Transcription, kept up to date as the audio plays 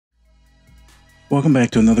Welcome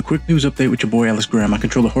back to another quick news update with your boy AlexgramLive. I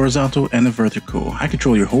control the horizontal and the vertical. I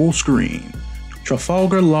control your whole screen.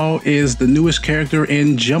 Trafalgar Law is the newest character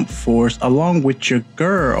in Jump Force, along with your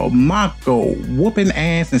girl Mako, whooping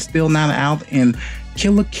ass and still not out in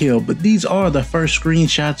Kill la Kill. But these are the first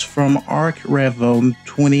screenshots from Arc Revo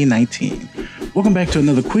 2019. Welcome back to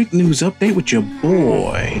another quick news update with your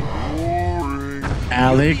boy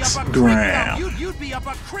AlexgramLive. You'd be up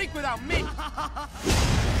a creek without me.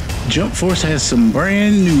 Jump Force has some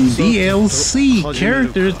brand new DLC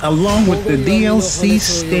characters along with the DLC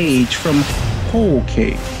stage from Whole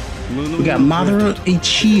Cake. We got Madara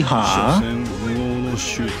Uchiha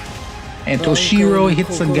and Toshiro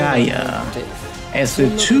Hitsugaya as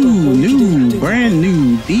the two brand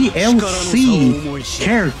new DLC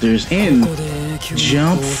characters in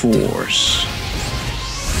Jump Force.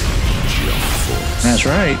 That's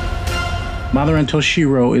right. Madara and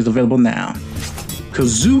Toshiro is available now.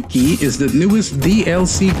 Kazuki is the newest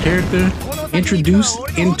DLC character introduced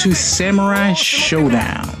into Samurai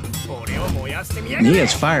Showdown. And he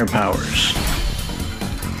has fire powers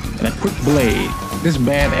and a quick blade. This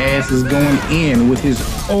badass is going in with his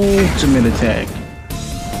ultimate attack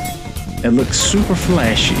that looks super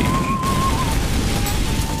flashy.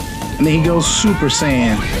 And then he goes Super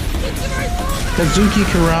Saiyan. Kazuki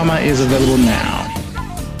Kurama is available now.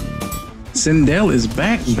 Sindel is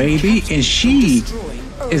back, baby, and she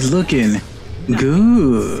is looking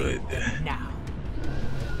good.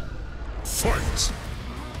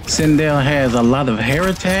 Sindel has a lot of hair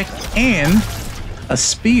attack and a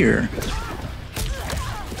spear.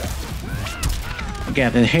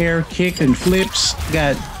 Got the hair kick and flips.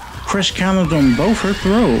 Got crush counters on both her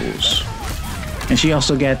throws. And she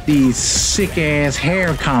also got these sick ass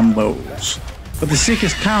hair combos. But the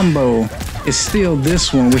sickest combo is still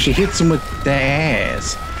this one, where she hits him with the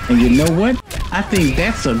ass. And you know what? I think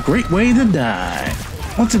that's a great way to die.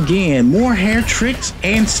 Once again, more hair tricks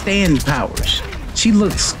and stand powers. She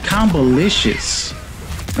looks combolicious.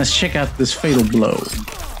 Let's check out this fatal blow.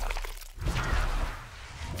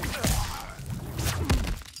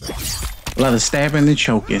 A lot of stabbing and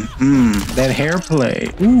choking. That hair play.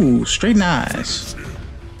 Ooh, straight eyes.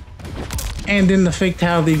 And then the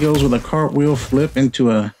fatality goes with a cartwheel flip into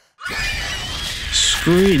a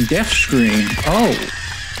death screen. Oh.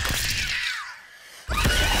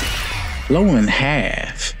 Blow in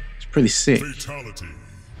half. It's pretty sick. Fatality.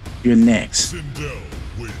 You're next.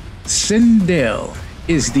 Sindel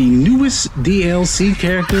is the newest DLC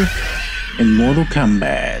character in Mortal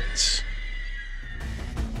Kombat.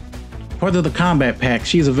 Part of the Combat Pack,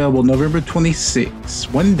 she's available November 26,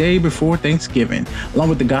 one day before Thanksgiving, along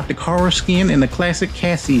with the Gothic Horror skin and the classic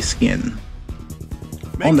Cassie skin.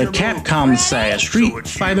 On the Capcom side, Street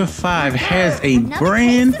Fighter V has a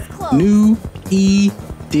brand new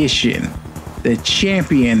edition, the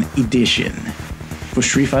Champion Edition for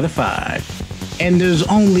Street Fighter V. And there's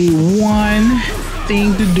only one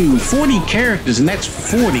thing to do. 40 characters, and that's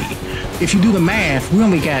 40. If you do the math, we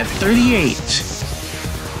only got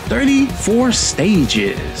 34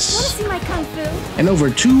 stages. And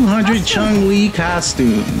over 200 Chun-Li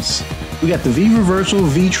costumes. We got the V Reversal,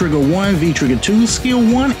 V Trigger 1, V Trigger 2, Skill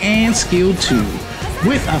 1, and Skill 2.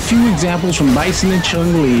 With a few examples from Bison and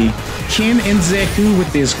Chun-Li, Ken and Zeku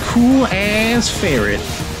with this cool ass ferret.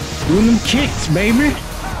 Doing them kicks, baby.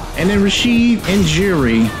 And then Rashid and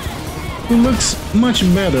Jiri, who looks much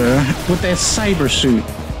better with that cyber suit.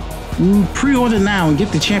 Pre-order now and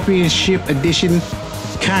get the Championship Edition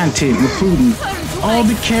content, including all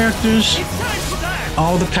the characters,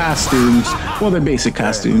 all the costumes, well, the basic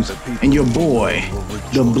costumes, and your boy,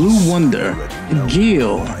 the Blue Wonder,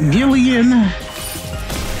 Gillian,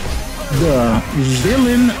 the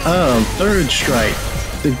villain of Third Strike,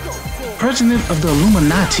 the president of the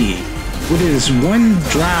Illuminati, with his One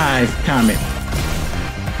Drive comic.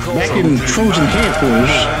 Back in Trojan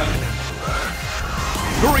headquarters,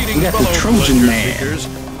 we got the Trojan Man.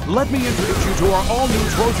 Let me introduce you to our all-new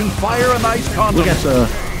Trojan Fire and Ice condom. We got the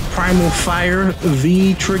Primal Fire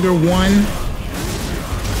V Trigger 1.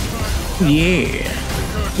 Yeah.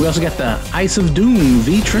 We also got the Ice of Doom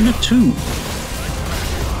V Trigger 2.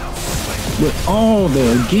 With all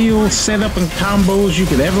the Gil setup and combos you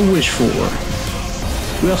could ever wish for.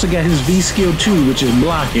 We also got his V Skill 2, which is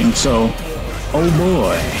blocking, so oh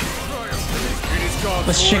boy.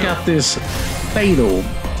 Let's check out this Fatal.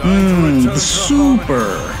 The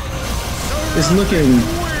Super is looking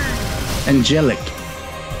angelic.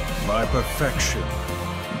 My perfection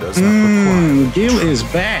does not require. Gil is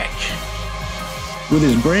back with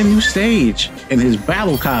his brand new stage and his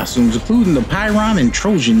battle costumes, including the Pyron and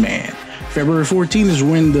Trojan Man. February 14th is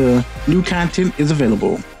when the new content is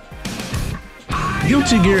available.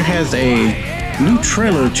 Guilty Gear has a new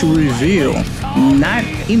trailer to reveal not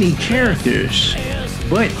any characters,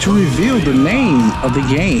 but to reveal the name of the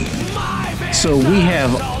game. So we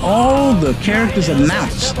have all the characters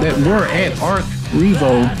announced that were at Arc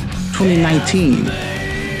Revo 2019,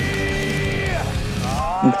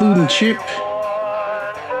 including Chip,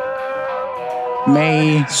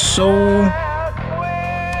 May, Soul,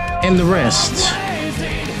 and the rest.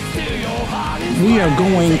 We are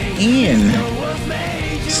going in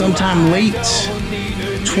sometime late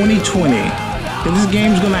 2020. And this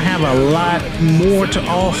game's gonna have a lot more to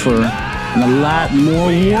offer and a lot more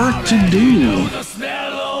work to do.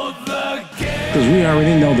 Because we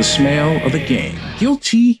already know the smell of the game.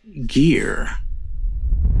 Guilty Gear.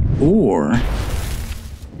 Or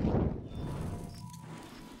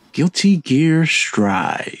Guilty Gear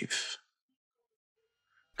Strive.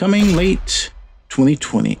 Coming late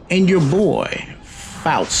 2020. And your boy,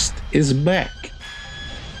 Faust, is back.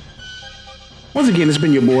 Once again, it's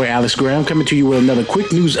been your boy, AlexgramLive, coming to you with another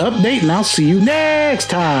quick news update, and I'll see you next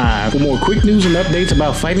time for more quick news and updates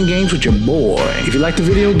about fighting games with your boy. If you like the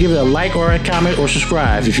video, give it a like or a comment or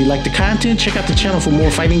subscribe. If you like the content, check out the channel for more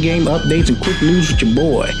fighting game updates and quick news with your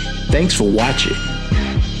boy. Thanks for watching.